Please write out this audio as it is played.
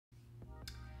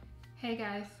Hey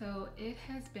guys, so it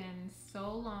has been so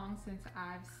long since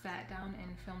I've sat down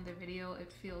and filmed a video.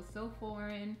 It feels so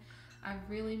foreign. I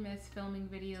really miss filming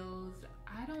videos.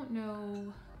 I don't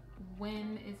know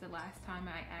when is the last time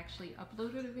I actually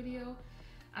uploaded a video.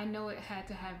 I know it had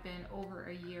to have been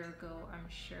over a year ago, I'm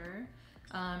sure.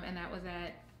 And that was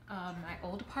at my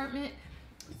old apartment.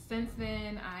 Since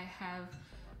then, I have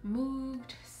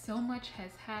moved. So much has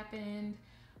happened.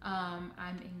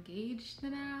 I'm engaged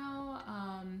now.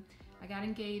 I got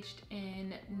engaged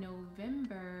in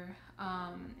November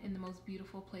in the most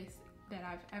beautiful place that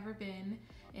I've ever been,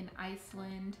 in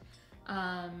Iceland.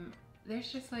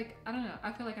 There's just like, I don't know,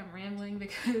 I feel like I'm rambling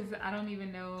because I don't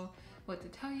even know what to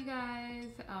tell you guys.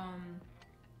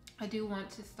 I do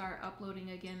want to start uploading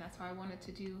again. That's why I wanted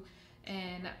to do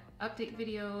an update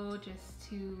video just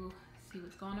to see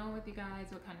what's going on with you guys,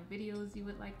 what kind of videos you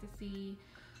would like to see.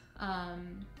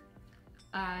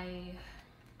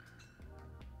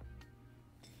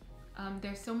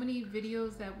 There's so many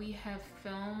videos that we have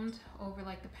filmed over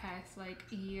like the past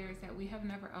years that we have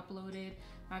never uploaded,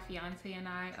 my fiance and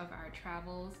I, of our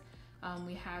travels.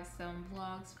 We have some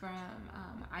vlogs from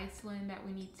Iceland that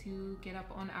we need to get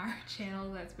up on our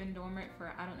channel that's been dormant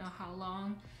for I don't know how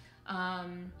long.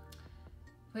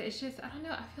 But it's just, I don't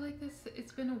know, I feel like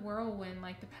it's been a whirlwind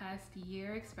like the past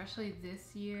year, especially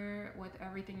this year with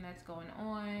everything that's going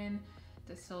on,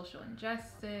 the social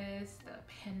injustice, the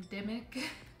pandemic,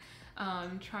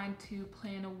 trying to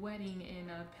plan a wedding in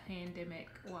a pandemic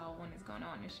while one is going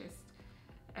on. It's just,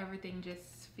 everything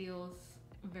just feels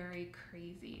very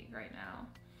crazy right now.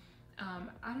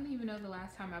 I don't even know the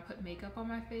last time I put makeup on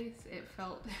my face. It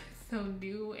felt so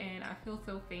new and I feel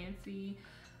so fancy.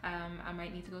 I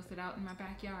might need to go sit out in my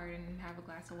backyard and have a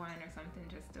glass of wine or something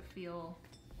just to feel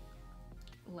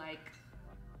like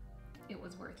it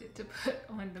was worth it to put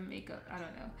on the makeup. I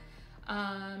don't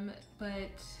know.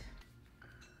 But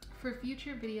for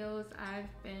future videos,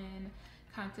 I've been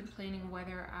contemplating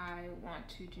whether I want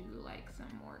to do like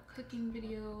some more cooking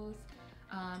videos.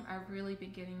 I've really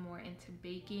been getting more into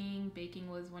baking. Baking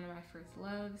was one of my first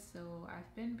loves, so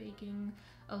I've been baking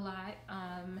a lot.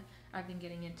 I've been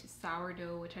getting into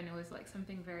sourdough, which I know is like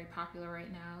something very popular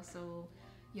right now, so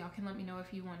y'all can let me know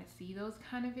if you want to see those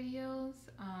kind of videos.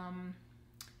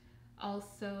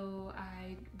 Also,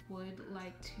 I would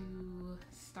like to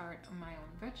start my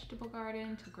own vegetable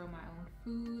garden to grow my own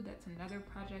food. That's another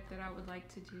project that I would like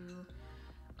to do.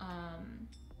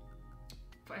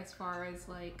 As far as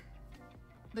like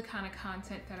the kind of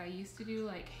content that I used to do,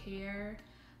 like hair,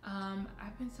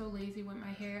 I've been so lazy with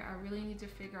my hair. I really need to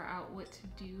figure out what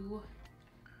to do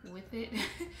with it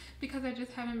because I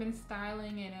just haven't been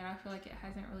styling it and I feel like it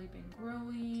hasn't really been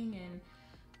growing and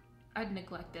I'd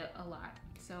neglect it a lot.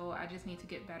 So I just need to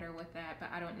get better with that, but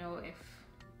I don't know if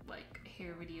like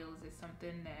hair videos is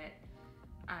something that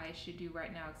I should do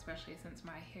right now, especially since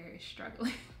my hair is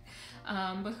struggling.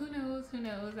 But who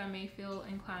knows, I may feel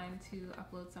inclined to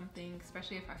upload something,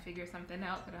 especially if I figure something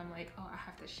out that I'm like, oh, I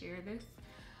have to share this.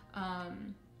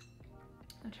 I'm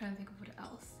trying to think of what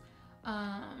else.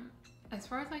 As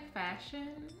far as like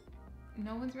fashion,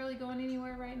 no one's really going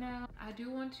anywhere right now. I do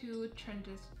want to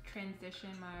transition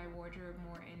my wardrobe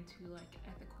more into like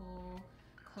ethical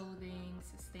clothing,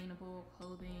 sustainable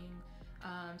clothing,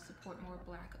 support more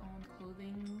Black-owned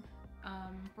clothing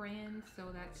brands. So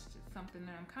that's just something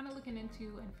that I'm kind of looking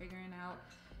into and figuring out,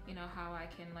 you know, how I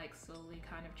can like slowly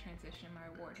kind of transition my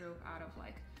wardrobe out of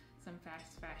like some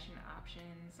fast fashion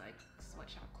options like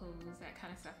sweatshop clothes, that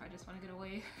kind of stuff. I just want to get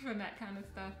away from that kind of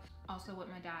stuff. Also with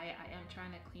my diet, I am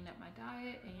trying to clean up my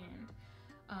diet and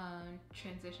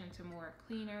transition to more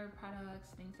cleaner products,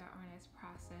 things that aren't as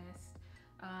processed.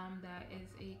 That is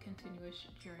a continuous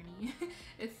journey.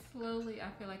 It's slowly, I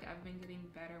feel like I've been getting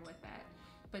better with that,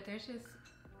 but there's just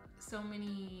so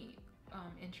many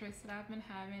interests that I've been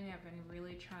having. I've been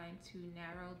really trying to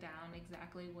narrow down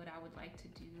exactly what I would like to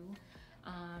do.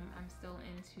 I'm still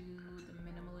into the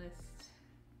minimalist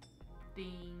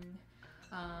thing,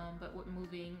 but with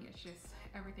moving, it's just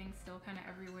everything's still kind of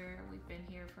everywhere. We've been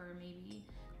here for maybe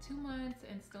 2 months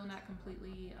and still not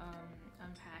completely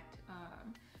unpacked,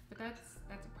 but that's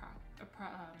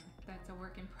a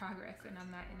work in progress and I'm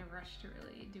not in a rush to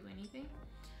really do anything.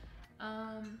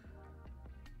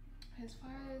 As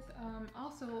far as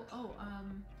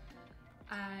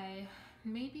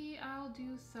maybe I'll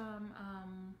do some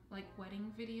like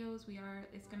wedding videos.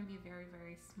 It's gonna be very,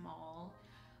 very small,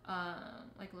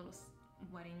 like little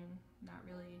wedding, not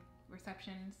really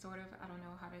reception, sort of. I don't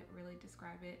know how to really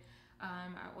describe it.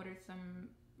 I ordered some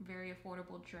very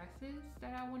affordable dresses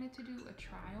that I wanted to do a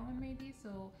try on maybe,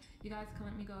 so you guys can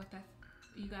let me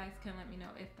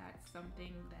know if that's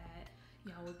something that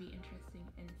y'all would be interested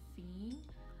in seeing.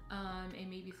 And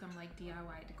maybe some like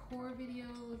DIY decor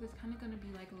videos. It's kind of going to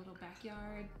be like a little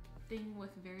backyard thing with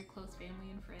very close family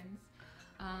and friends.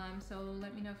 So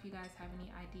let me know if you guys have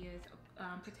any ideas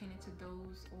pertaining to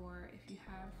those, or if you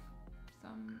have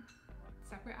some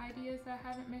separate ideas that I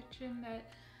haven't mentioned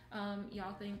that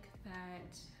y'all think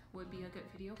that would be a good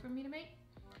video for me to make.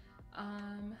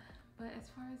 But as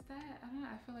far as that, I don't know,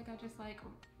 I feel like I just like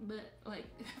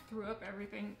threw up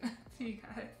everything to you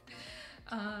guys.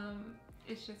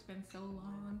 It's just been so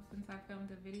long since I filmed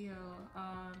a video,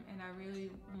 and I really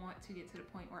want to get to the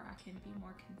point where I can be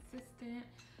more consistent.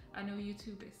 I know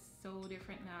YouTube is so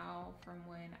different now from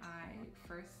when I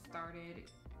first started.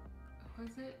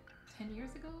 Was it 10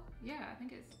 years ago? Yeah, I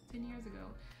think it's 10 years ago,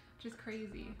 which is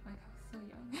crazy. Like, I was so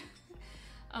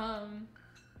young.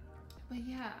 But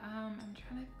yeah, I'm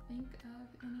trying to think of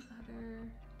any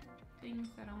other things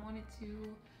that I wanted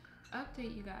to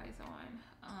update you guys on.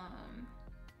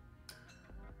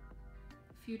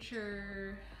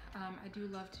 Future, I do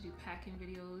love to do packing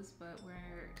videos, but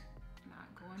we're not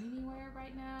going anywhere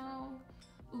right now.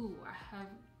 Ooh, I have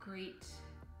great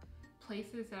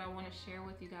places that I want to share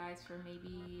with you guys for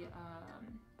maybe,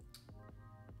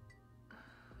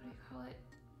 what do you call it?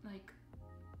 Like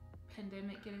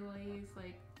pandemic getaways,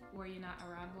 like where you're not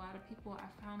around a lot of people. I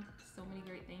found so many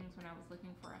great things when I was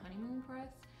looking for a honeymoon for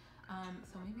us.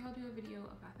 So maybe I'll do a video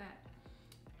about that.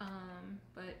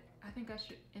 But I think I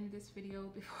should end this video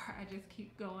before I just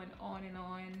keep going on.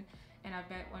 And I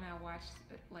bet when I watch,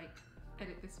 like,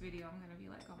 edit this video, I'm gonna be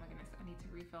like, oh my goodness, I need to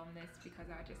refilm this because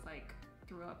I just like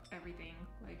threw up everything.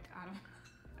 Like, I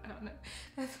don't know.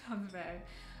 That sounds bad.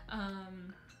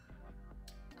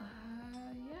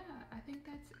 Yeah, I think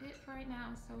that's it for right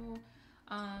now. So,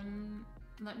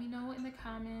 let me know in the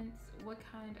comments what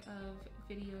kind of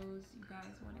videos you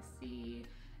guys want to see.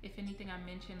 If anything I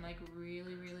mentioned like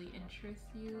really interests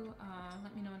you,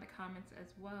 let me know in the comments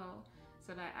as well,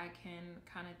 so that I can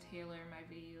kind of tailor my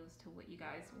videos to what you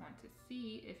guys want to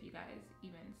see, if you guys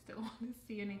even still want to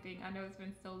see anything. I know it's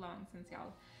been so long since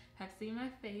y'all have seen my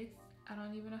face. I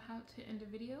don't even know how to end a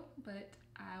video, but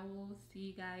I will see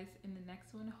you guys in the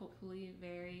next one, hopefully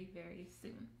very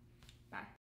soon. Bye.